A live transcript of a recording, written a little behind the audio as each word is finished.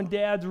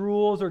dad's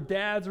rules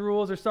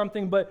or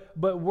something, but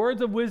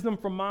words of wisdom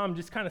from mom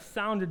just kind of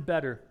sounded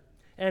better.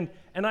 And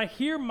I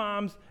hear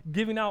moms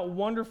giving out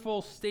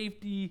wonderful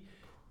safety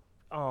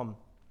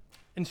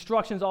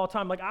instructions all the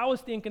time. Like I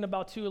was thinking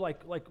about too,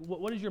 like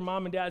what does your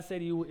mom and dad say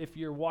to you if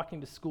you're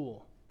walking to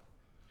school?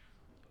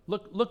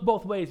 Look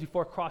both ways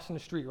before crossing the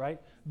street, right?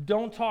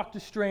 Don't talk to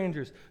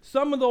strangers.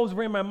 Some of those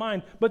were in my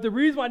mind, but the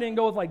reason why I didn't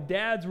go with like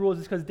dad's rules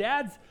is because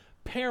dads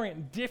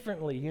parent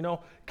differently,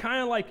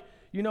 kind of like,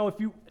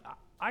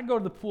 I go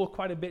to the pool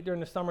quite a bit during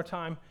the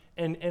summertime,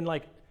 and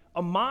like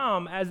a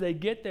mom, as they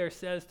get there,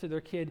 says to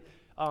their kid,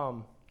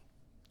 no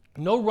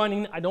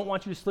running, I don't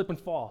want you to slip and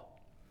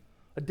fall.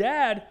 A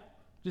dad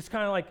just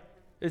kind of like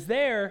is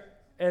there,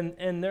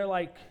 and they're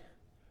like,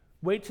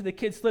 wait till the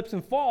kid slips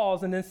and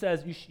falls, and then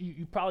says,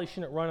 you probably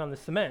shouldn't run on the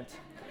cement.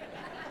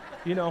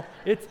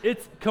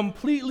 It's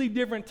completely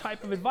different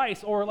type of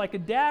advice. Or like a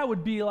dad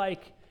would be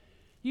like,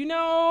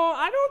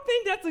 I don't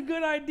think that's a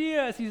good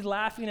idea, as he's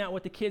laughing at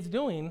what the kid's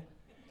doing.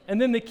 And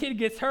then the kid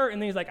gets hurt,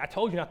 and then he's like, I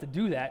told you not to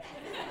do that.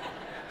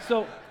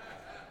 So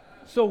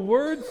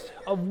words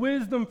of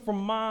wisdom from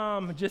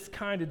mom just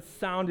kind of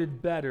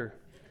sounded better.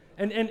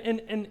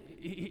 And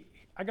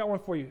I got one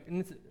for you.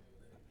 And it's,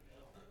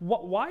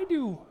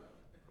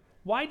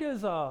 why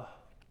does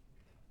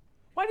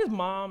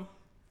mom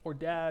or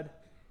dad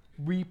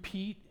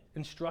repeat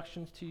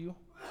instructions to you?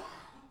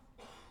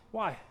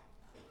 Why?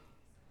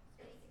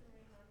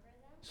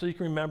 So you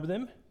can remember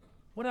them.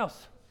 What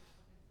else?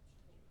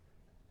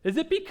 Is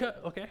it because,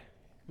 okay.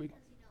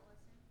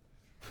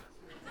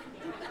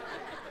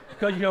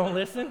 Because you don't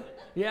listen?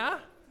 Yeah?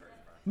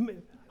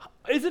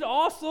 Is it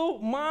also,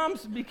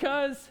 moms,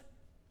 because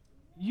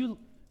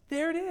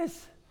there it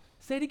is.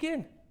 Say it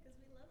again.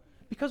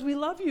 Because we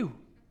love you.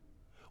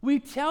 We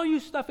tell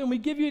you stuff and we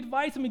give you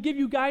advice and we give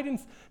you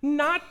guidance,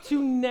 not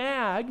to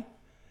nag,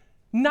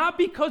 not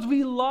because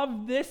we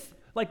love this.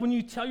 Like when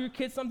you tell your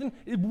kids something,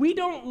 we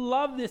don't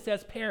love this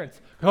as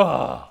parents.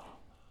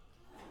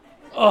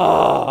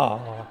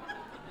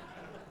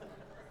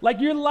 Like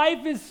your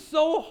life is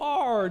so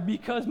hard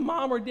because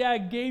mom or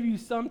dad gave you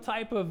some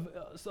type of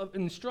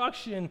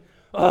instruction.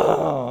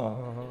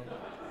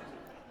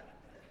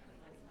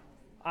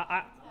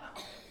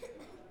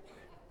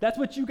 That's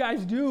what you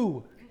guys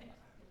do.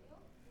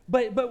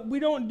 But we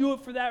don't do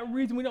it for that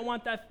reason. We don't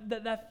want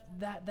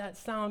that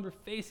sound or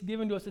face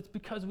given to us. It's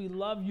because we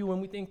love you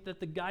and we think that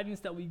the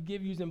guidance that we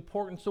give you is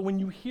important. So when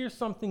you hear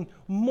something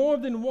more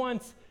than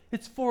once,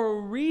 it's for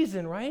a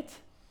reason, right?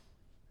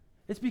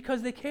 It's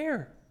because they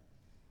care.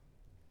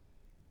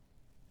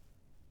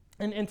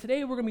 And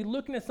today we're going to be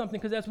looking at something,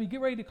 because as we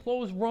get ready to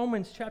close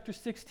Romans chapter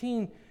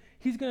 16,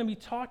 he's going to be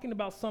talking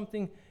about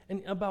something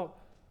and about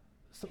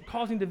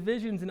causing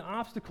divisions and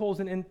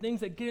obstacles and things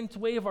that get in the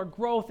way of our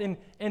growth. And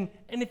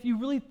if you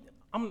really,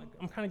 I'm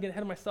kind of getting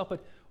ahead of myself,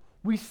 but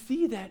we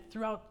see that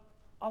throughout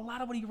a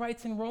lot of what he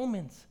writes in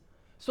Romans.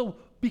 So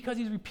because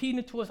he's repeating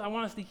it to us, I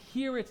want us to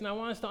hear it and I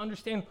want us to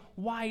understand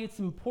why it's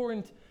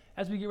important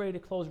as we get ready to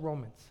close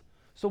Romans.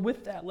 So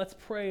with that, let's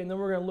pray, and then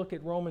we're going to look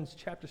at Romans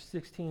chapter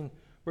 16,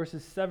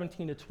 verses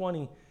 17 to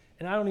 20.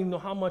 And I don't even know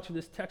how much of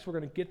this text we're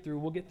going to get through.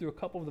 We'll get through a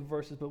couple of the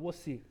verses, but we'll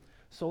see.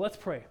 So let's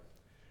pray.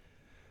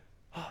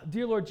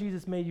 Dear Lord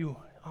Jesus, may you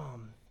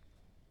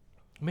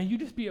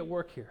just be at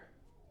work here.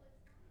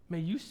 May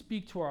you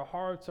speak to our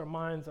hearts, our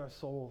minds, our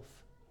souls.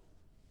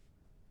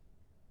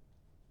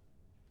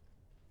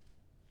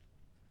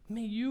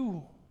 May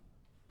you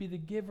be the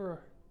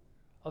giver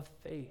of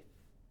faith,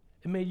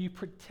 and may you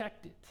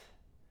protect it,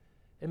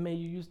 and may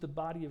you use the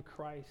body of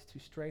Christ to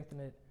strengthen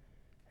it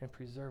and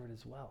preserve it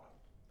as well.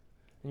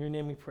 In your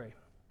name we pray.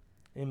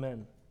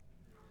 Amen.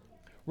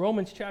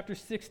 Romans chapter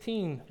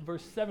 16,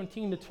 verse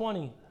 17 to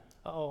 20.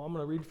 I'm going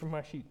to read from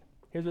my sheet.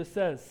 Here's what it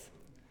says.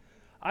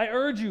 I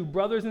urge you,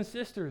 brothers and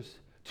sisters,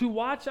 to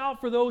watch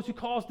out for those who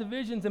cause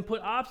divisions and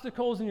put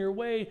obstacles in your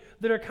way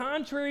that are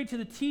contrary to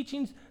the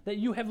teachings that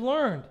you have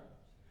learned.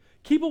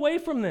 Keep away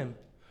from them,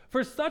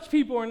 for such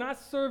people are not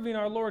serving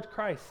our Lord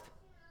Christ,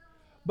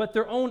 but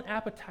their own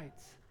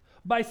appetites.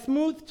 By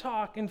smooth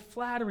talk and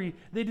flattery,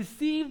 they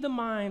deceive the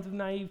minds of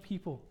naive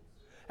people.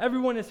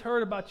 Everyone has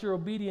heard about your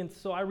obedience,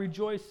 so I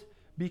rejoice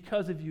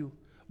because of you.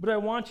 But I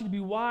want you to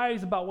be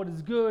wise about what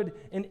is good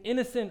and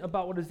innocent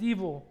about what is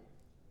evil.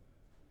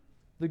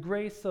 The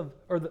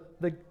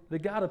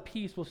God of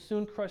peace will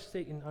soon crush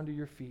Satan under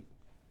your feet.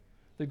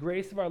 The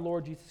grace of our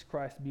Lord Jesus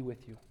Christ be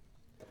with you.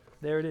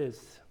 There it is.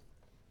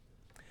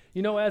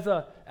 As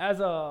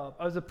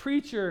a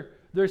preacher,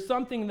 there's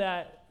something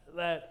that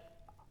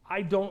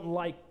I don't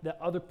like that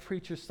other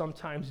preachers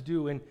sometimes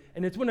do. And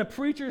it's when a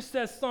preacher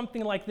says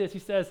something like this. He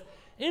says,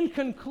 in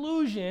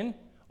conclusion,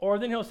 or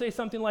then he'll say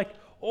something like,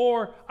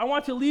 or I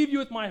want to leave you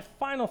with my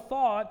final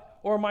thought,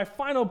 or my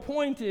final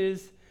point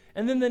is,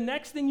 and then the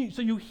next thing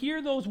you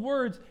hear those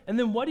words, and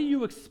then what do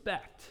you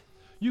expect?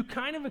 You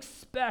kind of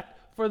expect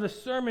for the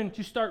sermon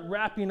to start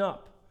wrapping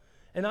up.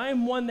 And I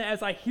am one that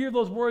as I hear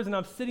those words and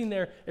I'm sitting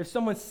there, if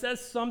someone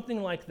says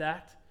something like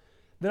that,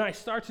 then I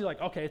start to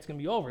like, okay, it's going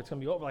to be over. It's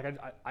going to be over. Like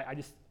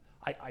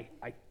I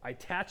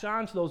attach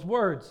on to those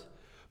words.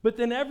 But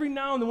then every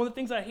now and then, one of the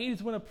things I hate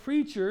is when a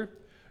preacher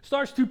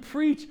starts to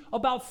preach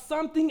about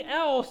something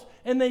else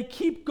and they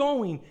keep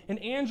going. And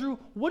Andrew,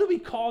 what do we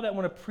call that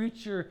when a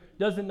preacher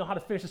doesn't know how to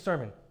finish a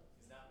sermon?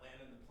 He's not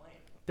landing the plane.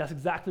 That's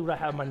exactly what I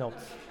have in my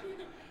notes.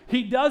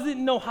 He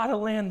doesn't know how to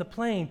land the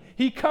plane.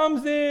 He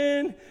comes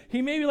in,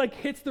 he maybe like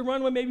hits the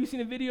runway, maybe you've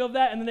seen a video of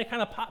that, and then they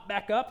kind of pop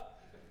back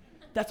up.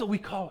 That's what we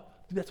call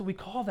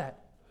that.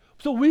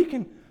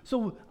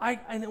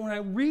 And when I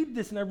read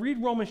this and I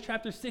read Romans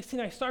chapter 16,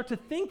 I start to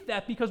think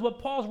that because what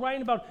Paul's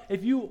writing about,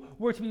 if you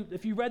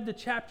read the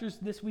chapters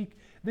this week,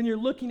 then you're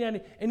looking at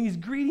it and he's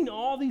greeting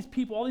all these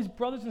people, all these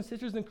brothers and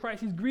sisters in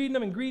Christ. He's greeting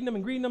them and greeting them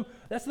and greeting them.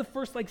 That's the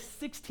first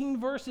 16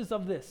 verses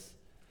of this.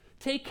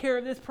 Take care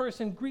of this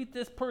person, greet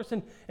this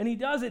person, and he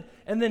does it.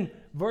 And then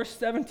verse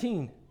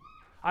 17,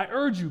 I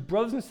urge you,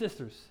 brothers and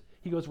sisters,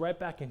 he goes right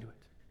back into it,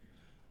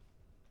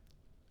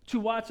 to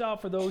watch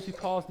out for those who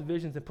cause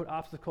divisions and put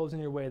obstacles in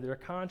your way that are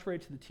contrary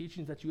to the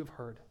teachings that you have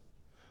heard.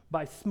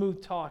 By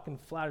smooth talk and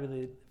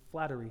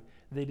flattery,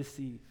 they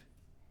deceive.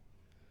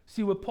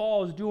 See, what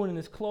Paul is doing in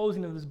his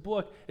closing of his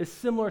book is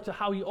similar to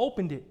how he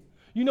opened it.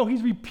 You know,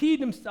 he's repeated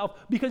himself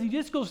because he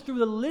just goes through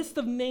the list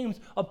of names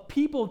of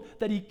people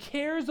that he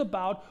cares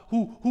about,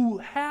 who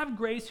have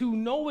grace, who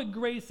know what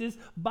grace is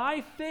by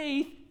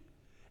faith.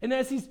 And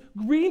as he's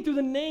reading through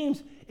the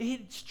names,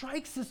 it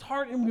strikes his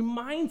heart and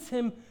reminds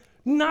him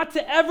not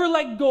to ever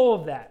let go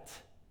of that.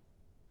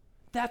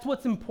 That's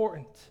what's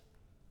important.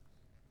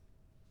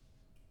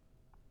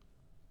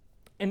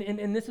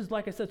 And this is,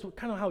 like I said, so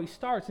kind of how he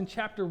starts. In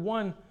chapter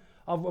 1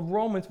 of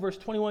Romans, verse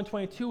 21,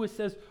 22, it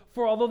says,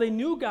 for although they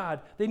knew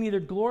God, they neither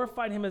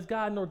glorified him as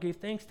God nor gave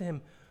thanks to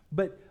him,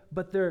 but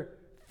their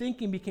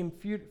thinking became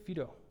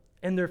futile,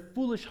 and their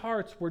foolish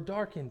hearts were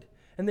darkened.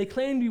 And they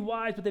claimed to be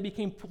wise, but they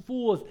became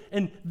fools.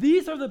 And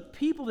these are the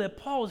people that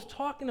Paul is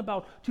talking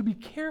about to be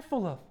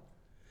careful of.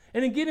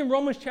 And again in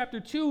Romans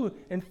chapter 2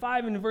 and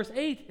 5 and verse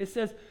 8, it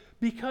says,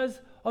 because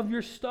of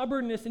your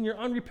stubbornness and your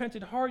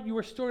unrepentant heart, you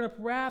are storing up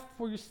wrath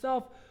for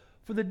yourself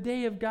for the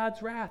day of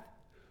God's wrath,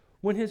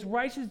 when his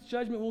righteous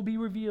judgment will be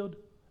revealed.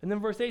 And then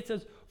verse 8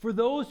 says, for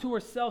those who are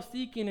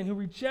self-seeking and who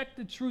reject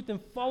the truth and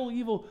follow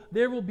evil,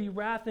 there will be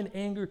wrath and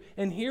anger.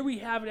 And here we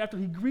have it. After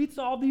he greets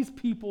all these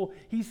people,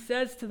 he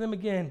says to them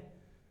again,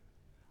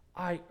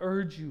 I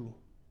urge you,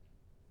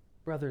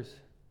 brothers,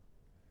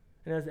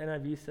 and as the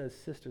NIV says,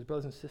 sisters,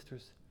 brothers and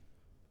sisters,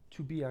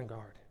 to be on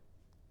guard,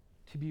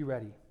 to be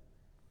ready.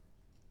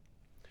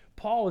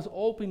 Paul is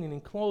opening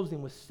and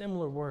closing with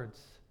similar words.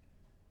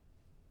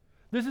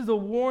 This is a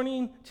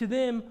warning to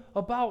them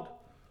about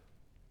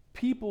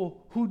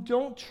people who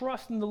don't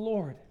trust in the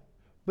Lord,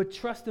 but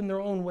trust in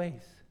their own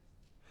ways.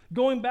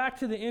 Going back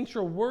to the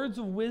intro, words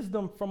of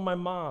wisdom from my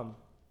mom.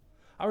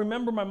 I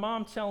remember my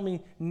mom telling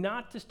me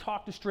not to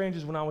talk to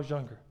strangers when I was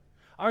younger.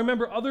 I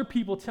remember other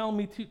people telling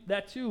me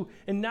that too.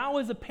 And now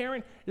as a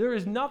parent, there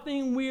is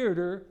nothing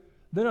weirder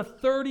than a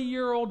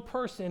 30-year-old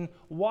person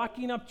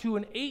walking up to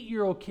an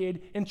 8-year-old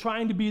kid and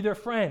trying to be their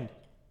friend.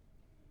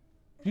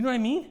 You know what I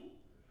mean?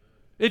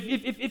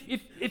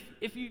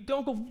 If you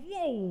don't go,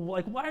 whoa,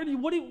 like why are you,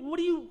 what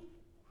do you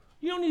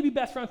don't need to be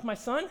best friends with my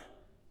son,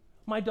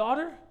 my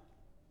daughter.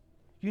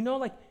 You know,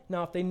 like,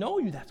 now if they know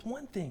you, that's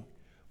one thing.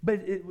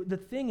 But the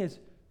thing is,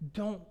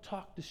 don't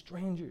talk to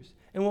strangers.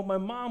 And what my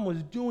mom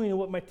was doing and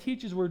what my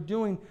teachers were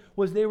doing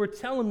was they were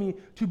telling me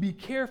to be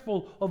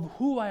careful of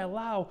who I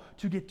allow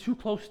to get too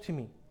close to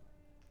me.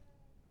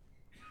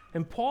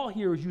 And Paul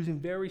here is using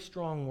very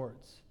strong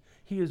words.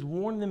 He is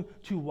warning them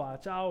to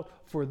watch out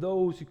for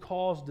those who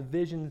cause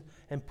divisions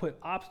and put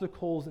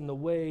obstacles in the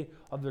way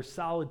of their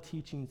solid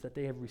teachings that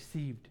they have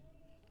received.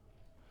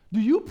 Do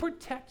you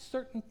protect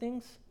certain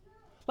things?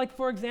 Like,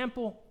 for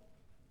example,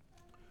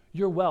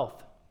 your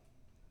wealth.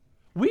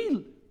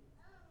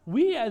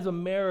 We as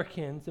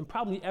Americans, and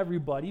probably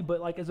everybody, but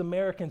like as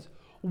Americans,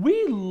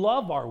 we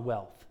love our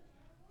wealth.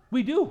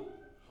 We do.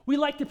 We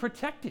like to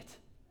protect it.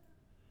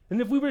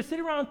 And if we were to sit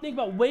around and think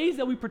about ways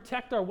that we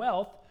protect our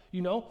wealth,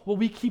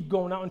 we keep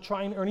going out and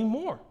trying earning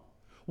more.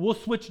 We'll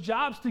switch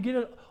jobs to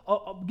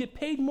get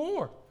paid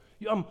more.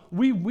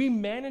 We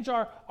manage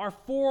our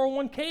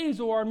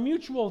 401ks or our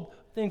mutual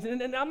things.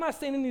 And I'm not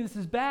saying any of this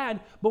is bad,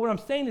 but what I'm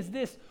saying is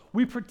this: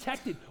 we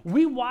protect it.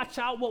 We watch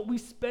out what we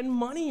spend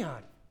money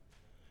on.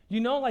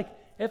 Like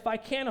if I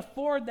can't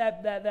afford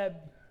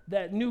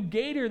that new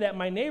Gator that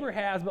my neighbor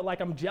has, but like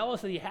I'm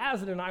jealous that he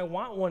has it and I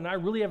want one, and I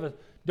really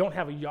don't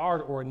have a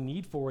yard or a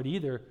need for it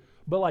either,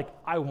 but like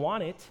I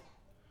want it,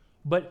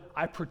 but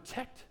I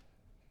protect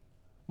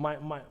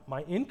my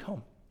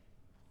income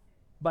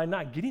by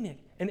not getting it.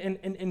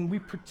 And we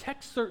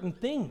protect certain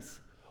things.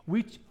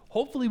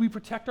 Hopefully we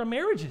protect our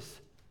marriages,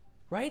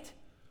 right?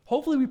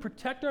 Hopefully we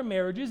protect our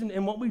marriages,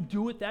 and what we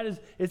do with that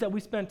is that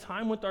we spend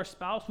time with our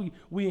spouse.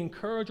 We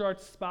encourage our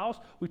spouse.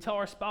 We tell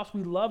our spouse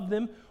we love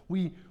them.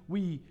 We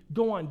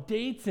go on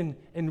dates and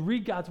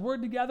read God's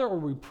word together, or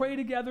we pray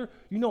together.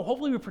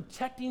 Hopefully we're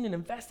protecting and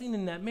investing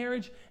in that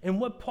marriage. And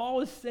what Paul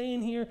is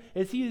saying here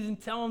is he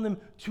isn't telling them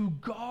to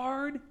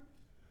guard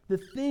the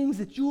things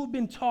that you have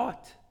been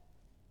taught.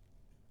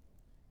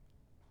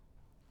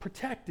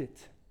 Protect it.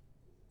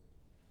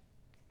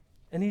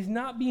 And he's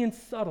not being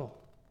subtle.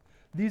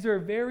 These are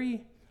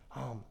very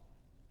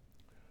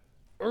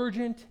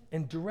urgent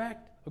and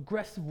direct,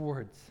 aggressive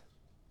words.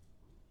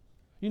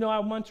 You know, I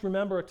once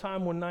remember a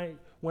time one night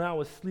when I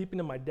was sleeping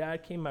and my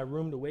dad came in my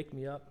room to wake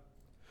me up.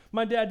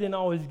 My dad didn't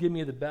always give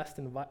me the best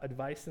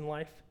advice in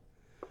life,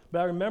 but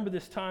I remember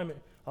this time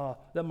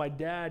that my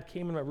dad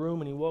came in my room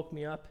and he woke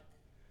me up,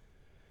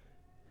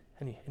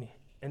 and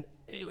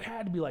it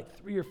had to be like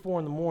 3 or 4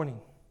 in the morning.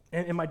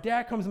 And my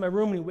dad comes in my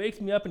room and he wakes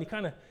me up and he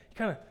kind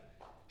of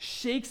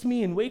shakes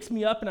me and wakes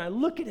me up, and I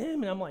look at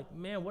him and I'm like,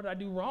 man, what did I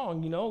do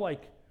wrong? You know,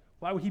 like,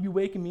 why would he be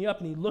waking me up?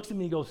 And he looks at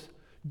me and he goes,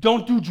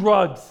 don't do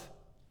drugs.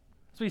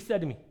 That's what he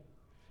said to me.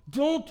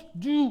 Don't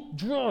do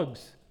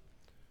drugs.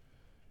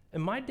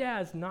 And my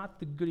dad's not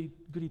the goody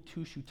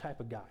two-shoe type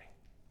of guy.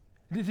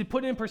 To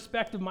put it in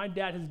perspective, my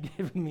dad has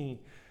given me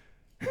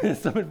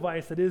some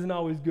advice that isn't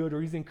always good,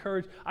 or he's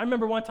encouraged. I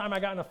remember one time I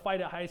got in a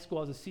fight at high school.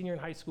 I was a senior in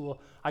high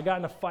school. I got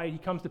in a fight. He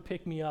comes to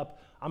pick me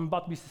up. I'm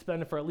about to be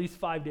suspended for at least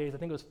 5 days. I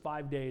think it was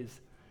 5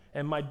 days.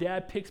 And my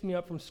dad picks me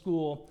up from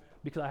school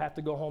because I have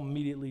to go home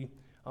immediately.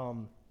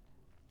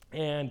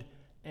 And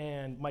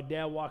my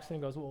dad walks in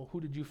and goes, well,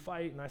 who did you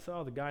fight? And I said,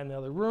 oh, the guy in the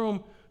other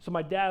room. So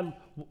my dad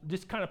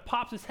just kind of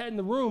pops his head in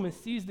the room and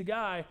sees the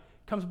guy,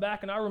 comes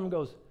back in our room and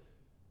goes,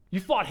 you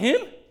fought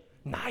him?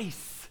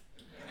 Nice.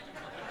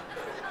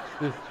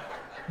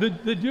 The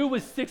dude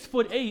was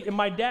 6'8", and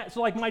my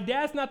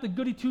dad's not the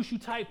goody two-shoe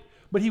type,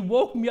 but he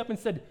woke me up and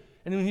said,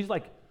 and then he's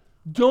like,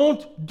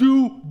 don't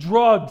do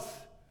drugs.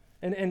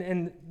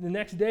 And the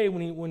next day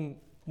when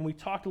we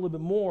talked a little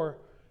bit more,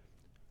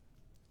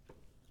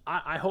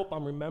 I hope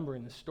I'm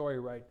remembering the story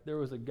right. There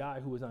was a guy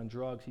who was on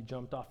drugs. He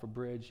jumped off a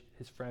bridge.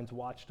 His friends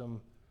watched him.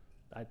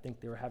 I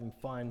think they were having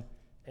fun,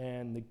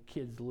 and the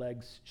kid's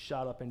legs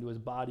shot up into his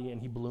body,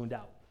 and he ballooned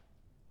out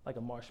like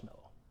a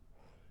marshmallow.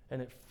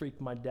 And it freaked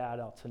my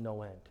dad out to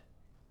no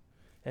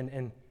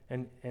end.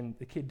 And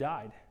the kid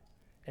died.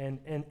 And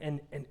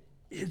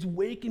his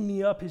waking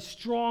me up, his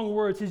strong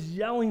words, his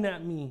yelling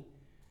at me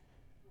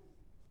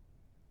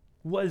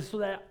was so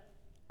that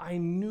I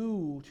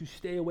knew to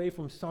stay away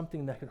from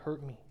something that could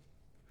hurt me.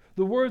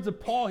 The words of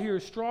Paul here are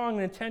strong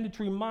and intended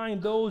to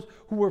remind those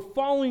who were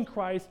following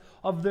Christ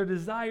of their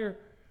desire,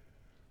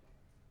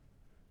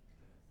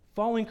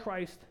 following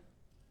Christ,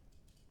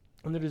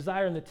 and their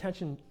desire and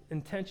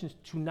intentions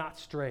to not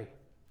stray.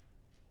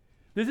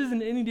 This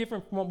isn't any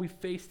different from what we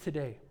face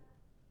today.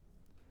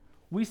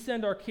 We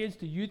send our kids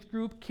to youth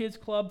group, kids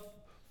club,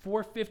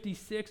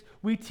 456.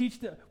 We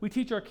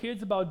teach our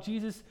kids about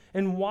Jesus.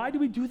 And why do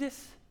we do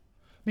this?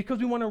 Because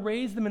we want to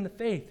raise them in the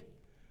faith.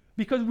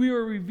 Because we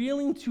are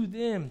revealing to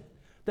them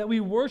that we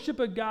worship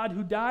a God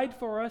who died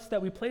for us,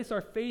 that we place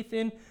our faith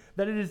in,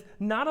 that it is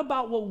not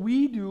about what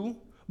we do,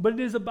 but it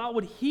is about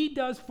what he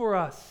does for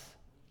us.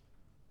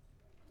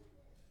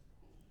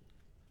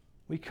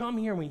 We come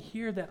here and we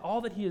hear that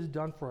all that he has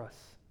done for us.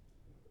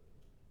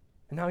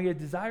 And now he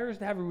desires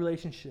to have a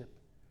relationship.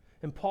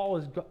 And Paul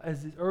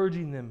is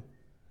urging them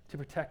to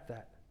protect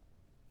that.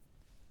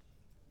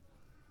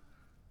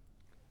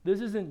 This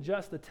isn't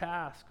just a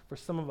task for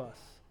some of us,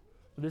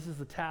 but this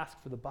is a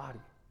task for the body.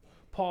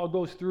 Paul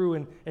goes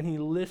through and he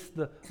lists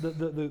the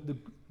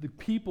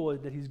people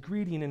that he's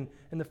greeting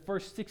in the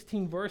first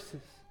 16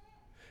 verses.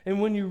 And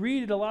when you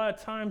read it, a lot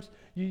of times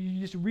you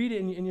just read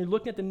it and you're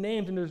looking at the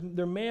names, and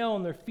they're male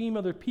and they're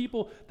female. They're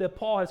people that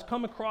Paul has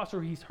come across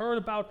or he's heard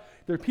about.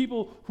 They're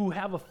people who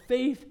have a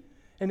faith.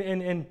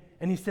 And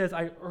he says,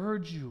 I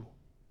urge you,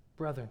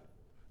 brethren,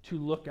 to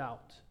look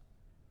out.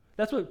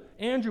 That's what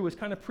Andrew was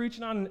kind of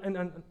preaching on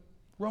in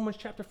Romans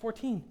chapter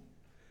 14.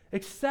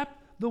 Accept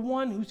the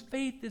one whose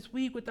faith is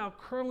weak without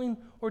quarreling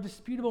or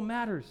disputable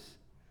matters.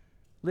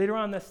 Later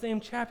on in that same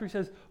chapter, he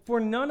says, for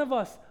none of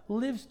us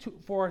lives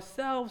for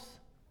ourselves.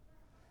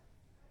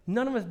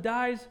 None of us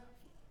dies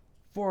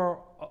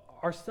for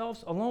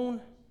ourselves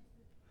alone.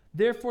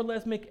 Therefore,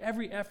 let's make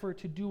every effort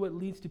to do what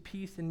leads to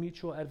peace and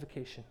mutual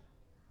edification.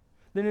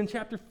 Then in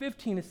chapter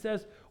 15, it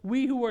says,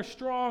 we who are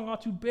strong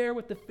ought to bear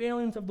with the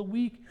failings of the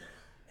weak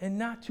and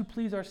not to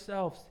please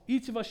ourselves.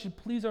 Each of us should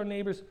please our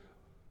neighbors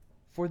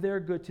for their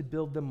good, to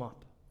build them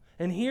up.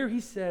 And here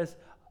he says,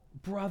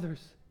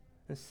 brothers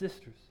and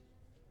sisters,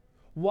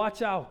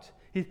 watch out.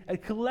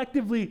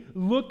 Collectively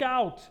look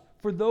out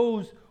for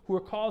those who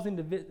are causing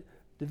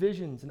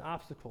divisions and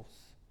obstacles.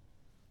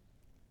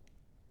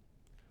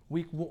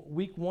 Week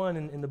 1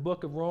 in the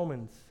book of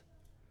Romans,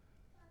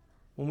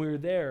 when we were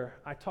there,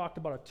 I talked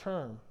about a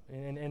term,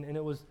 and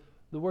it was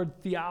the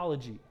word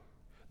theology.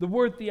 The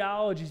word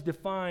theology is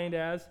defined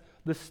as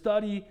the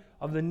study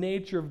of the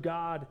nature of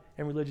God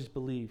and religious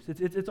beliefs.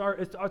 It's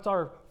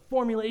our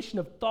formulation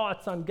of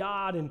thoughts on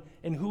God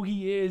and who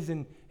he is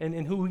and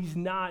who he's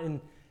not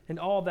and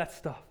all that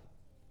stuff.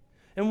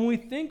 And when we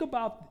think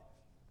about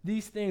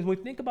these things, when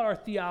we think about our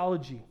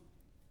theology,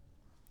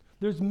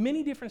 there's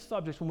many different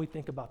subjects when we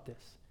think about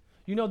this.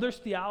 You know, there's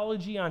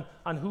theology on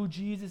who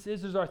Jesus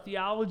is. There's our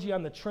theology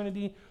on the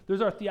Trinity.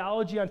 There's our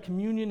theology on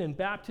communion and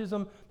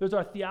baptism. There's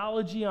our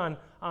theology on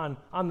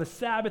the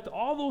Sabbath.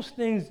 All those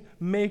things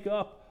make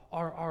up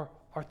our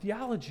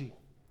theology.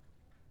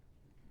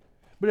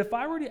 But if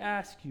I were to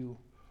ask you,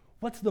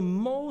 what's the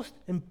most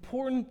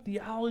important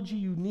theology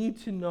you need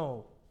to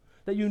know,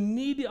 that you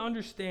need to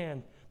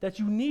understand, that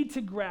you need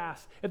to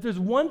grasp? If there's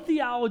one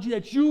theology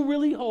that you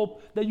really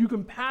hope that you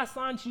can pass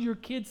on to your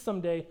kids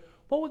someday,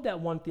 what would that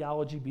one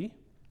theology be?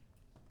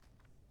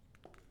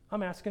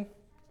 I'm asking.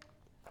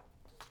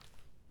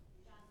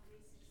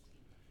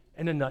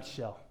 In a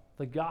nutshell.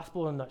 The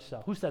gospel in a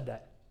nutshell. Who said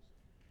that?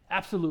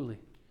 Absolutely.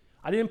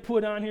 I didn't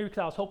put it on here because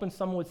I was hoping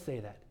someone would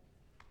say that.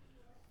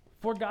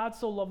 For God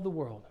so loved the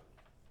world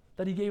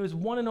that he gave his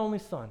one and only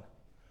Son,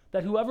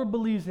 that whoever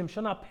believes him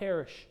shall not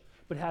perish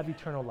but have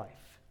eternal life.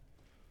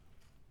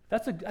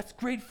 That's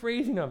great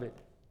phrasing of it.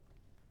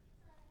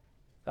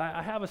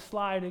 I have a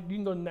slide. You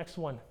can go to the next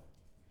one.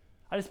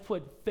 I just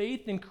put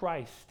faith in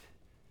Christ.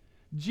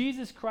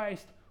 Jesus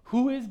Christ,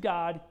 who is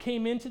God,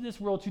 came into this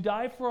world to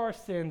die for our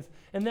sins,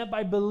 and that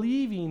by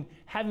believing,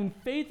 having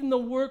faith in the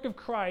work of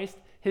Christ,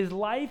 his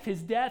life,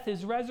 his death,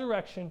 his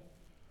resurrection,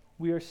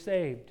 we are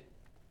saved.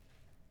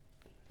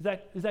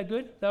 Is that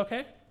good? Is that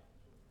okay?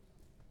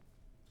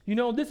 You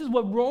know, this is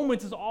what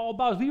Romans is all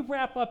about. As we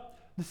wrap up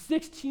the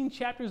 16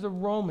 chapters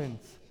of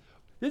Romans,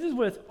 this is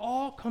what it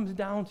all comes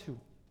down to.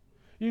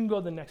 You can go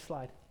to the next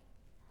slide.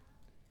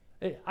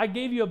 I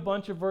gave you a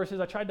bunch of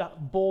verses. I tried to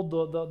bold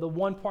the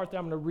one part that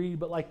I'm going to read,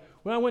 but like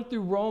when I went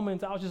through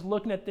Romans, I was just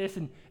looking at this,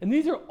 and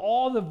these are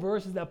all the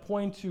verses that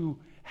point to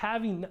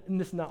having,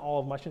 and this is not all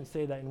of them, I shouldn't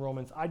say that in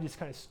Romans. I just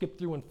kind of skipped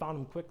through and found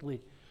them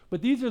quickly.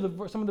 But these are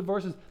some of the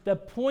verses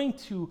that point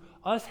to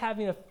us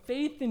having a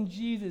faith in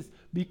Jesus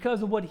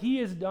because of what he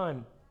has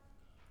done.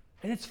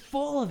 And it's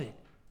full of it.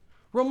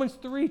 Romans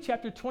 3,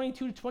 chapter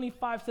 22 to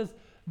 25 says,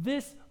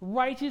 this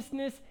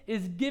righteousness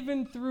is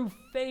given through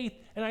faith.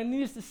 And I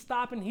need us to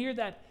stop and hear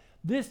that.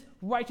 This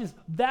righteousness,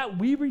 that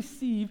we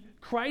receive,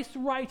 Christ's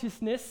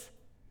righteousness,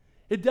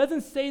 it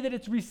doesn't say that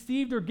it's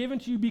received or given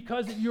to you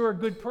because you're a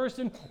good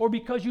person or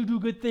because you do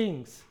good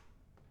things.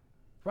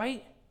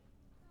 Right?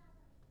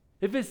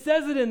 If it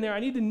says it in there, I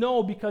need to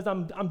know because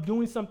I'm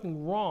doing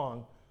something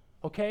wrong.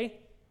 Okay?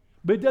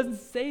 But it doesn't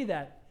say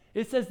that.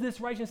 It says this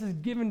righteousness is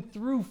given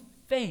through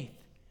faith.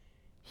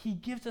 He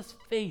gives us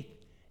faith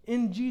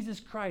in Jesus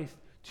Christ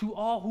to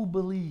all who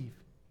believe.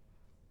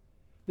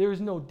 There is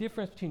no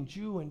difference between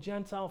Jew and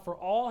Gentile, for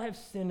all have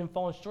sinned and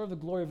fallen short of the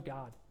glory of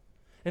God.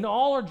 And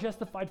all are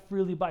justified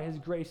freely by his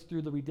grace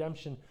through the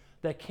redemption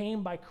that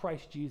came by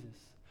Christ Jesus.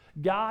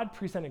 God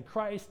presented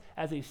Christ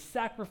as a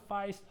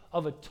sacrifice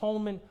of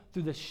atonement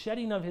through the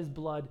shedding of his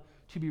blood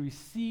to be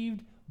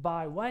received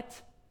by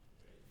what?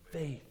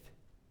 Faith.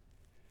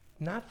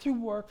 Not through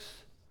works,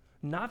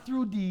 not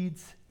through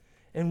deeds.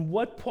 And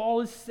what Paul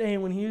is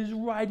saying when he is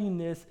writing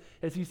this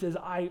is he says,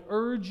 I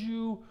urge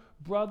you,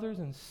 brothers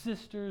and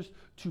sisters,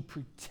 to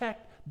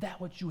protect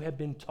that which you have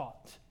been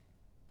taught.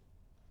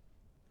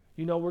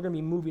 You know, we're going to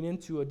be moving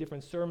into a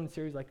different sermon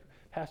series like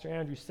Pastor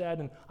Andrew said,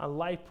 and on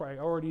life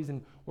priorities,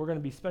 and we're going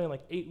to be spending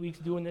like 8 weeks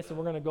doing this, and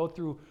we're going to go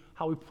through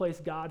how we place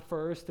God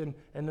first, and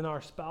then our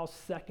spouse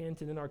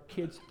second, and then our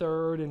kids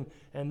third, and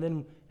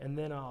then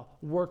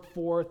work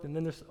fourth, and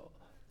then there's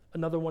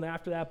another one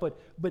after that. But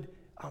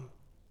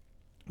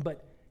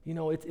you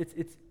know,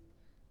 it's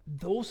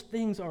those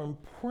things are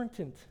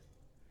important,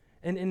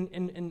 and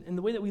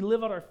the way that we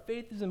live out our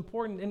faith is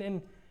important,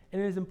 and it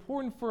is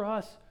important for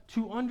us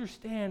to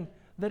understand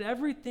that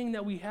everything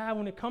that we have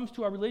when it comes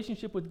to our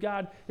relationship with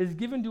God is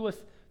given to us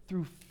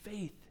through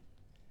faith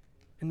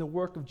in the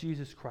work of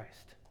Jesus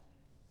Christ.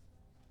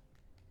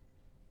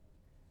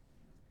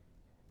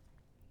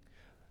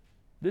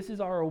 This is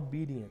our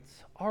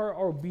obedience. Our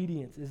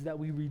obedience is that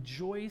we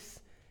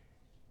rejoice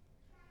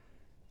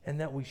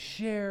and that we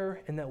share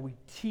and that we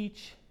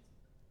teach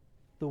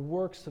the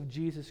works of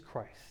Jesus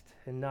Christ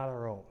and not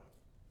our own.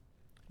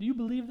 Do you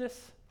believe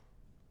this?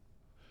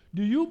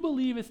 Do you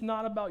believe it's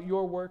not about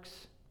your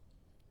works?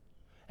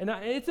 And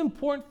it's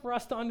important for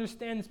us to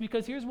understand this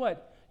because here's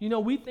what, you know,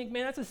 we think,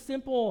 man, that's a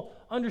simple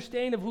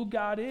understanding of who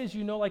God is,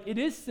 you know, like it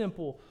is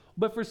simple.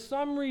 But for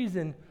some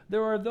reason,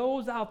 there are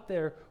those out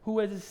there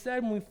who, as I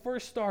said when we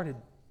first started,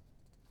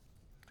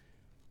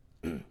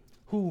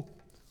 who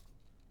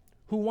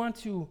want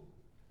to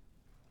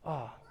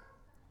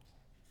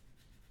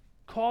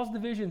cause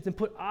divisions and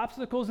put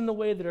obstacles in the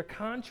way that are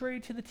contrary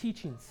to the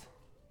teachings.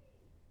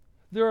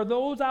 There are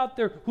those out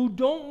there who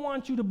don't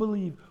want you to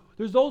believe.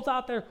 There's those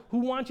out there who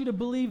want you to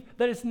believe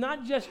that it's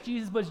not just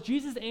Jesus, but it's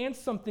Jesus and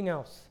something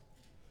else.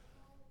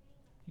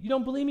 You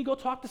don't believe me? Go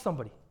talk to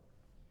somebody.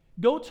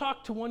 Go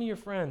talk to one of your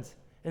friends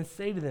and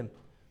say to them,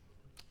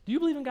 do you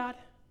believe in God?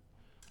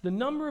 The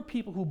number of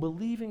people who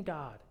believe in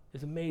God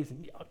is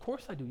amazing. Yeah, of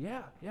course I do.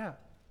 Yeah.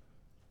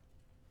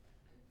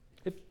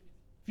 If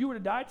you were to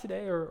die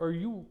today or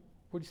you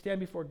were to stand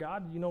before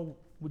God, you know,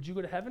 would you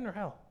go to heaven or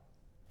hell?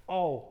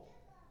 Oh,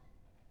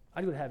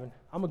 I'd go to heaven.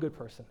 I'm a good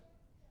person.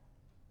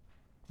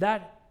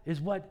 That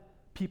is what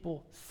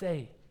people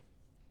say.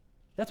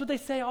 That's what they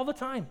say all the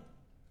time.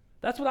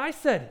 That's what I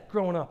said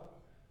growing up.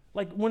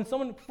 Like when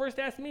someone first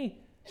asked me,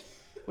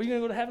 "Are you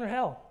going to go to heaven or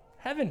hell?"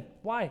 Heaven.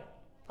 Why?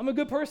 I'm a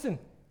good person.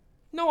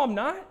 No, I'm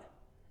not.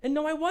 And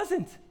no, I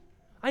wasn't.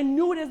 I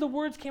knew it as the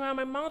words came out of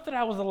my mouth that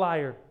I was a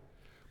liar.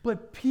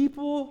 But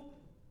people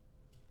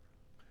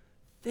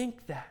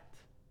think that.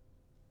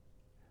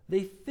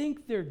 They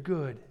think they're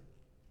good.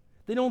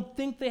 They don't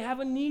think they have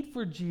a need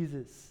for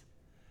Jesus.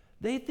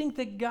 They think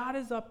that God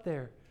is up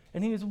there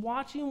and he is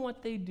watching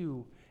what they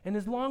do. And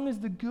as long as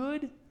the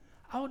good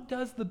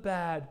outdoes the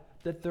bad,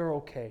 that they're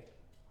okay.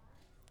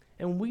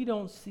 And we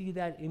don't see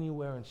that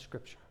anywhere in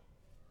Scripture.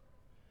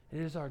 It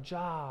is our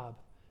job.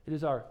 It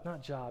is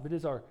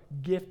our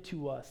gift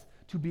to us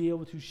to be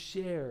able to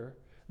share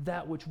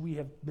that which we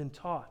have been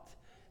taught.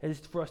 And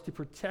it's for us to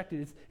protect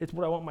it. It's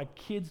what I want my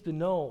kids to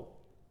know.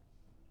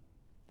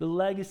 The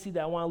legacy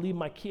that I want to leave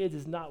my kids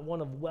is not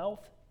one of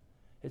wealth.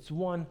 It's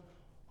one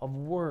of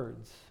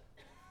words.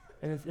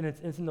 And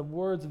it's in the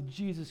words of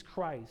Jesus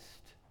Christ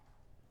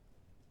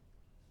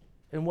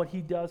and what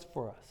he does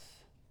for us.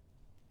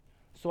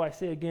 So I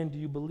say again, do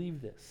you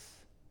believe this?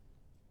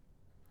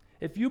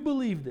 If you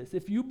believe this,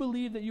 if you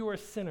believe that you are a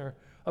sinner,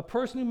 a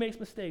person who makes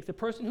mistakes, a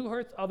person who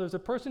hurts others, a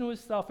person who is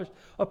selfish,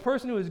 a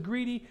person who is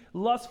greedy,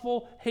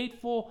 lustful,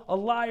 hateful, a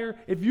liar,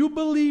 if you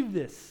believe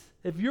this,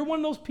 if you're one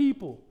of those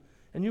people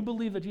and you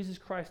believe that Jesus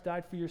Christ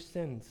died for your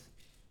sins,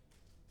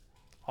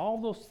 all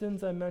those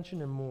sins I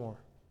mentioned and more,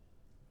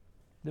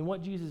 then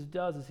what Jesus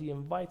does is he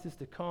invites us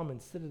to come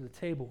and sit at a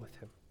table with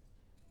him.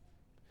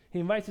 He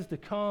invites us to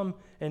come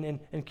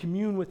and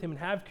commune with him and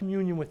have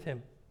communion with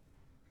him.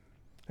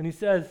 And he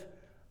says,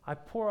 I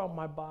pour out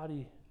my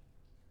body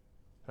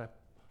and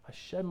I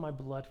shed my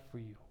blood for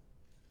you.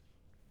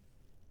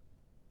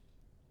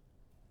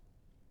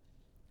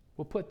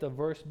 We'll put the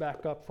verse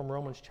back up from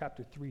Romans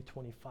chapter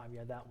 3:25.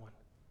 Yeah, that one.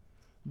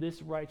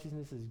 This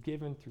righteousness is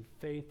given through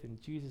faith in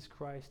Jesus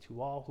Christ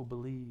to all who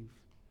believe.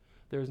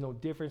 There is no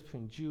difference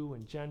between Jew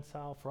and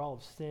Gentile, for all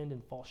have sinned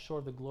and fall short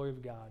of the glory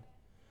of God.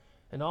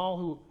 And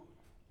all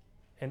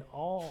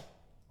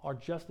are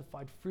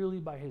justified freely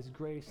by his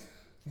grace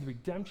through the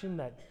redemption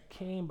that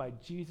came by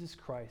Jesus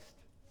Christ.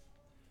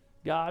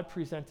 God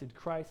presented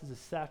Christ as a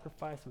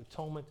sacrifice of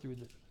atonement through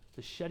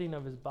the shedding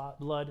of his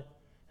blood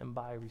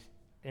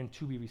and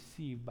to be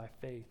received by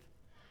faith.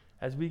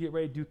 As we get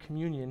ready to do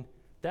communion,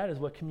 that is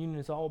what communion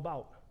is all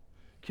about.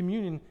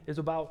 Communion is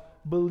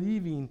about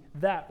believing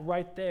that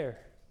right there.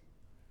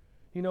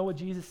 You know what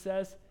Jesus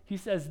says? He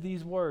says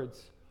these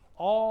words,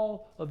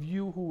 all of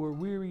you who are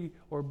weary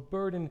or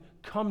burdened,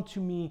 come to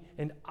me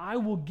and I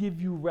will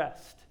give you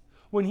rest.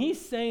 When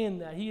he's saying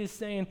that, he is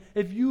saying,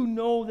 if you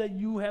know that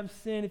you have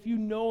sinned, if you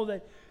know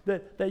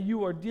that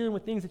you are dealing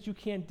with things that you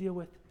can't deal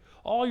with,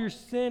 all your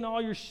sin,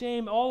 all your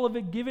shame, all of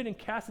it, give it and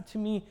cast it to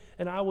me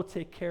and I will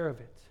take care of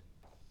it.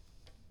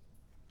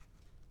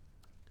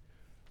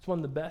 It's one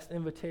of the best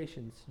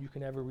invitations you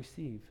can ever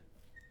receive.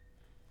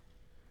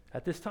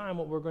 At this time,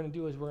 what we're going to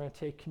do is we're going to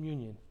take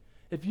communion.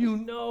 If you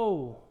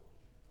know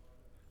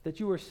that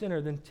you are a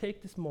sinner, then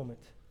take this moment.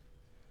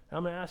 And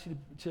I'm going to ask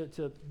you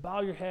to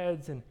bow your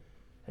heads and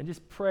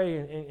just pray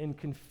and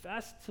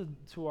confess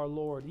to our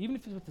Lord, even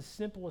if it's with the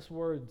simplest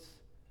words.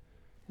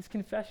 Just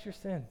confess your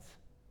sins.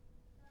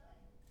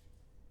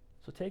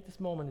 So take this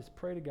moment and just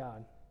pray to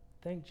God.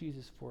 Thank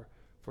Jesus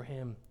for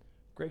him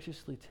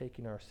graciously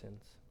taking our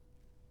sins.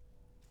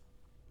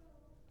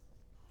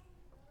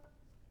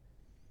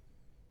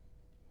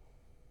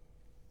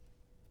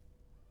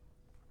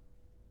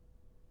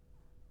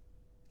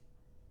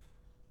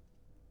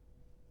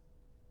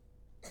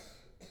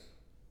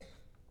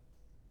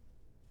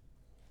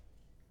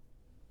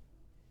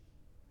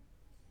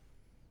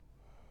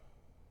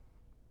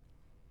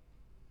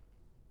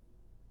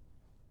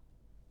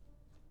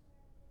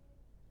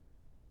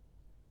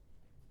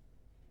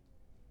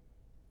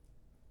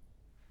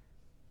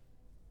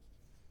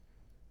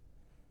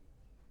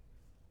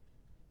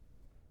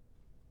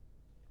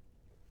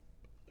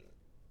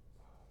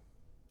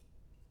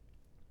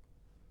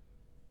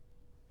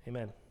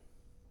 Amen.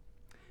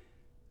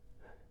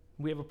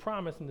 We have a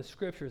promise in the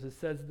scriptures that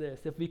says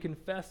this: if we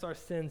confess our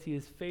sins, he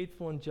is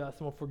faithful and just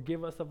and will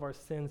forgive us of our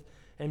sins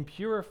and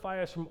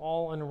purify us from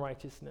all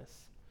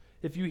unrighteousness.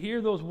 If you hear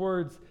those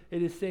words,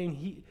 it is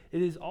saying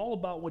it is all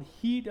about what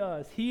he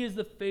does. He is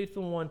the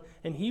faithful one,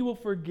 and he will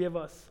forgive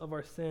us of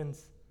our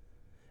sins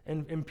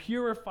and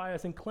purify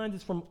us and cleanse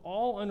us from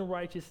all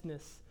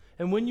unrighteousness.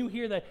 And when you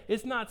hear that,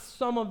 it's not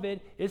some of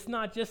it, it's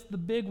not just the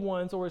big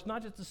ones, or it's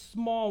not just the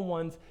small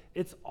ones,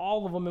 it's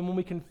all of them. And when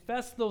we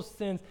confess those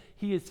sins,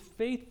 he is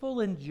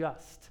faithful and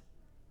just.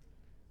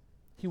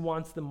 He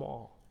wants them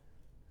all.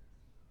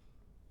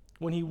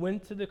 When he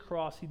went to the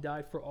cross, he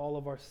died for all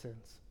of our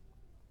sins.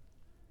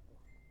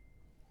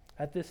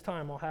 At this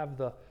time, I'll have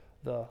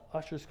the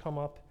ushers come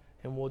up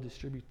and we'll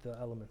distribute the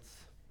elements.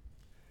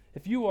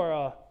 If you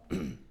are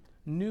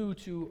new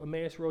to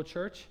Emmaus Road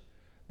Church,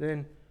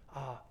 then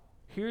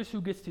here's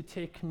who gets to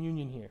take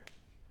communion here.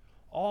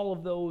 All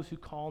of those who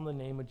call on the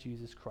name of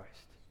Jesus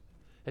Christ.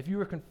 if you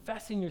are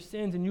confessing your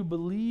sins and you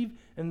believe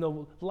in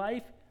the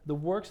life, the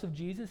works of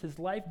Jesus, his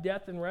life,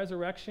 death, and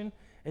resurrection,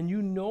 and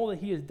you know that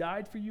he has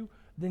died for you,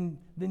 then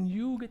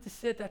you get to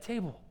sit at that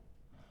table.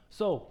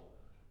 So,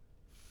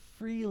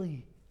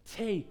 freely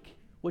take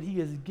what he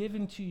has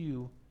given to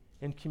you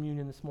in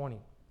communion this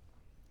morning.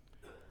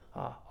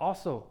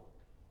 Also,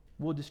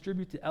 we'll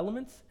distribute the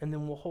elements, and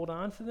then we'll hold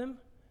on to them,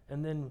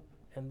 and then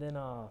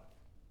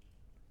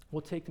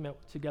we'll take them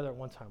together at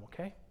one time,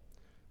 okay?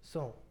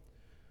 So,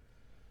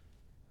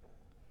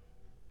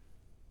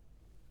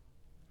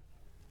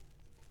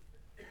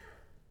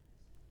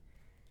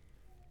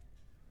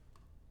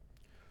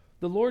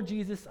 the Lord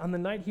Jesus, on the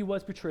night he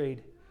was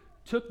betrayed,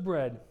 took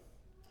bread,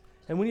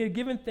 and when he had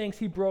given thanks,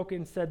 he broke it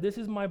and said, "This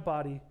is my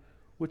body,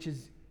 which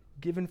is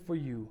given for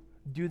you.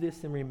 Do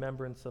this in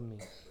remembrance of me."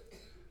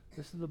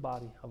 This is the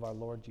body of our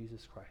Lord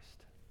Jesus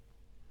Christ.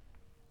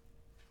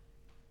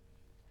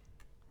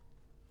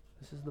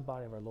 This is the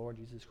body of our Lord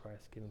Jesus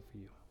Christ given for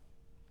you.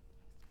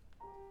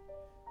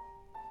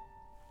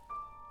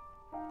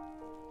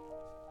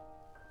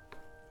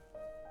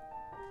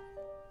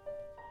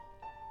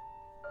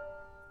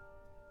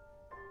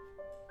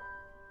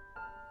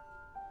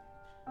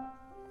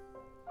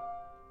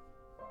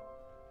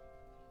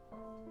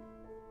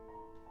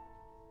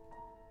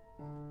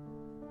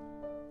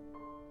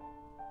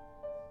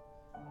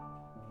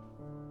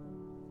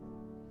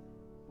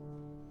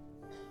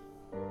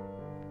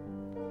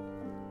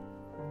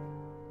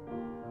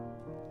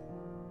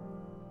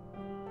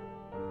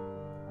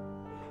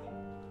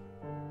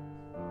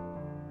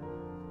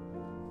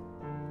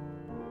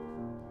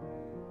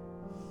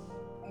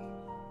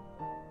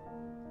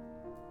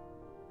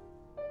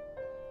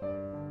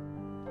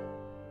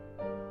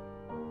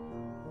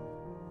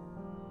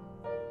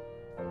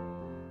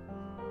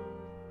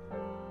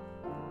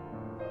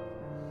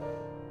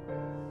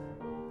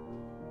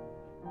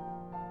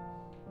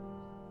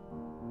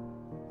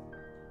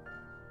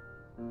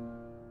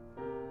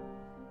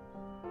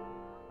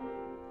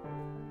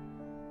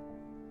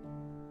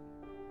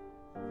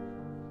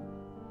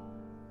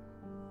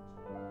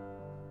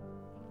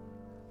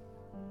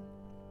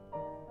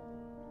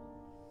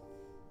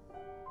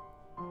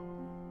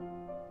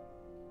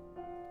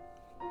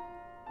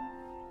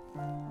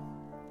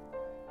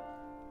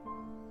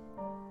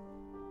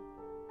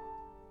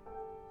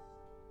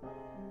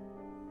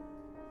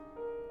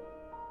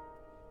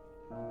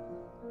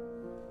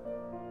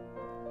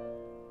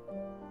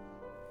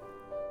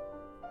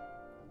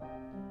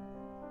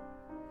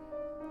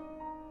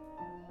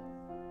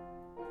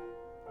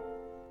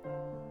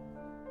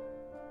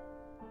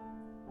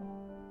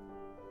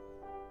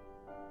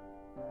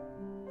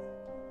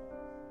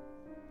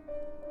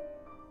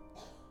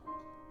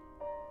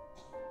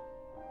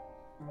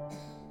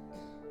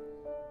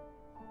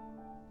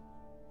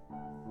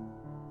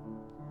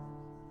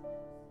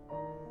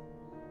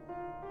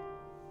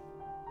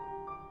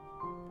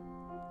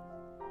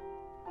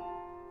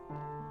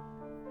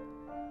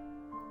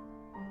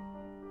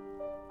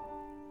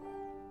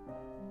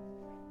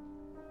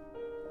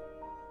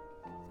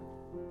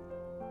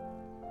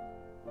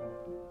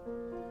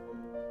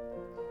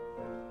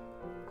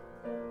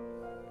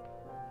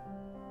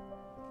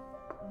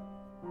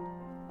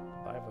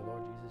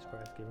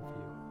 Christ given for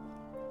you.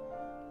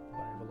 The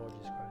body of our Lord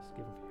Jesus Christ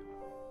given for you.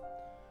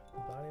 The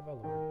body of our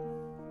Lord.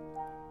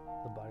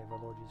 The body of our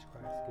Lord Jesus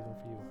Christ given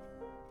for you.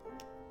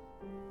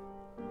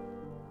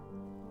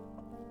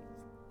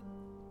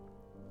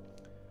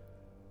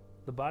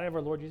 The body of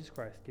our Lord Jesus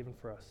Christ given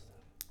for us.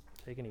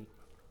 Take and eat.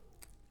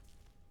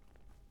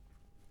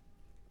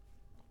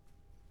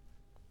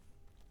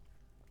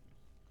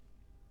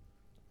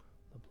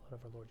 The blood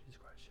of our Lord Jesus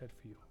Christ shed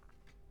for you.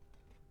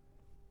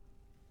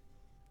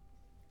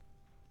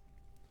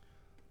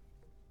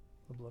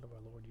 The blood of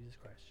our Lord Jesus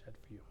Christ shed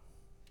for you.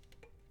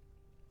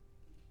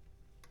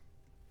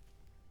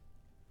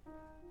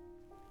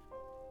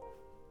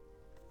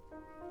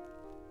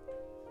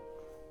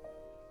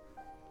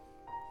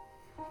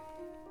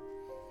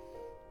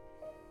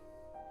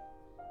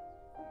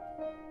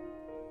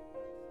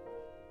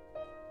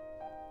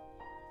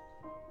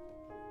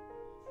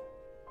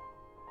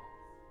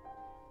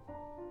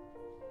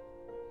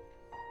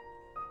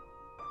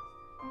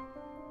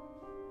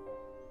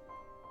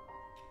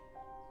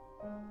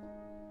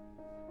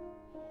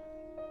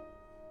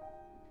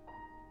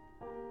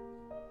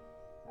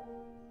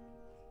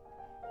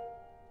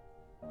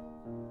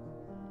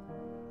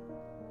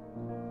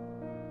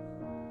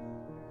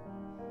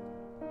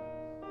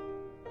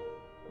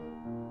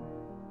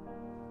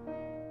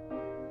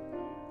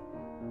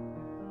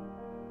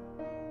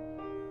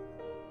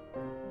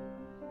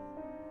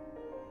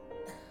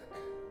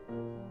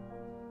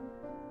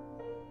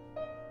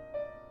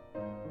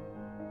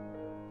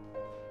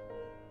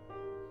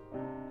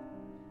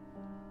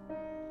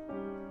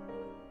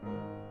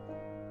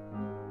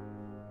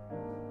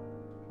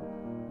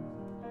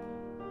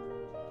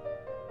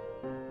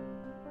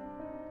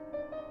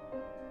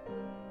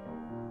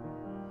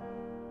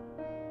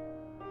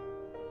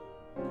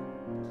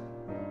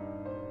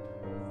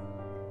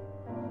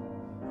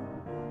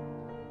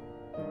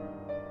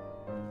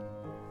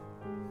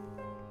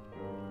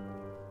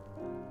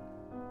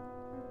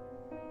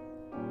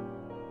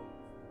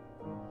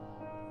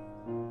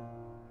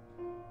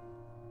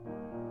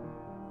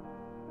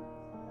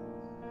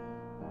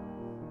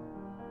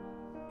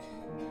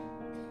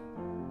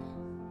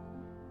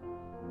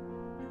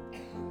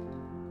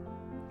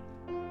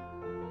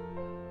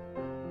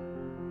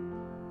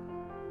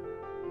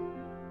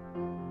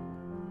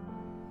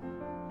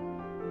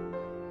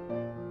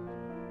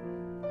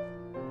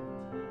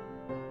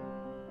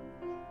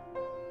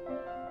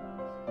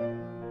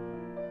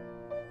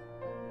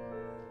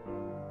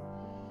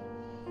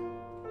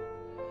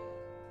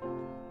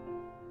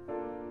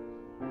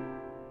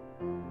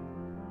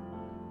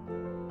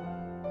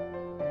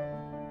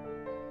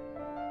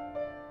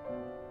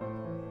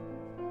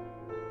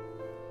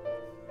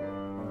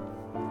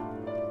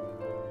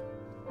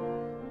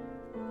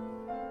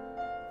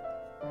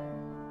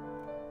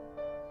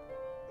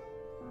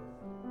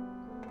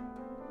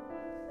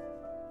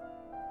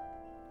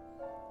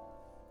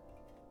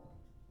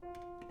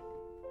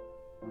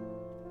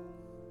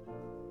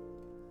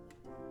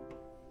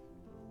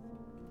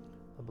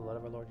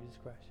 Lord Jesus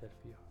Christ shed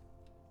for you.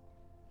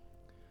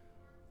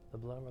 The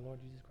blood of our Lord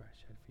Jesus Christ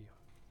shed for you.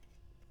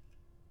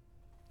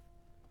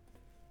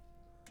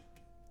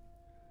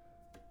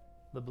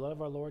 The blood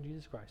of our Lord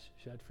Jesus Christ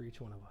shed for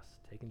each one of us.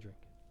 Take and drink.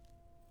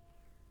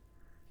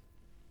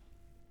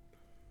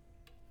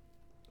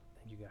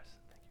 Thank you, guys.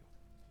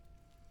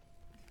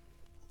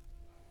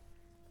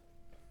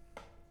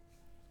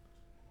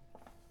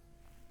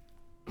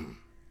 Thank you.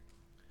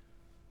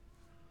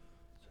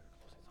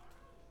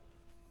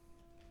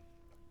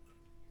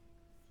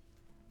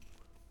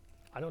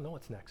 I don't know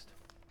what's next.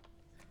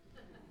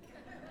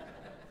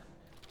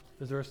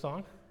 Is there a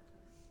song?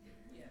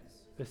 Yes.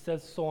 It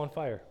says Soul on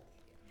Fire.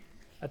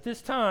 At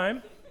this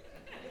time,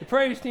 the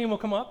praise team will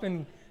come up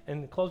and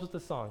close with the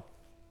song.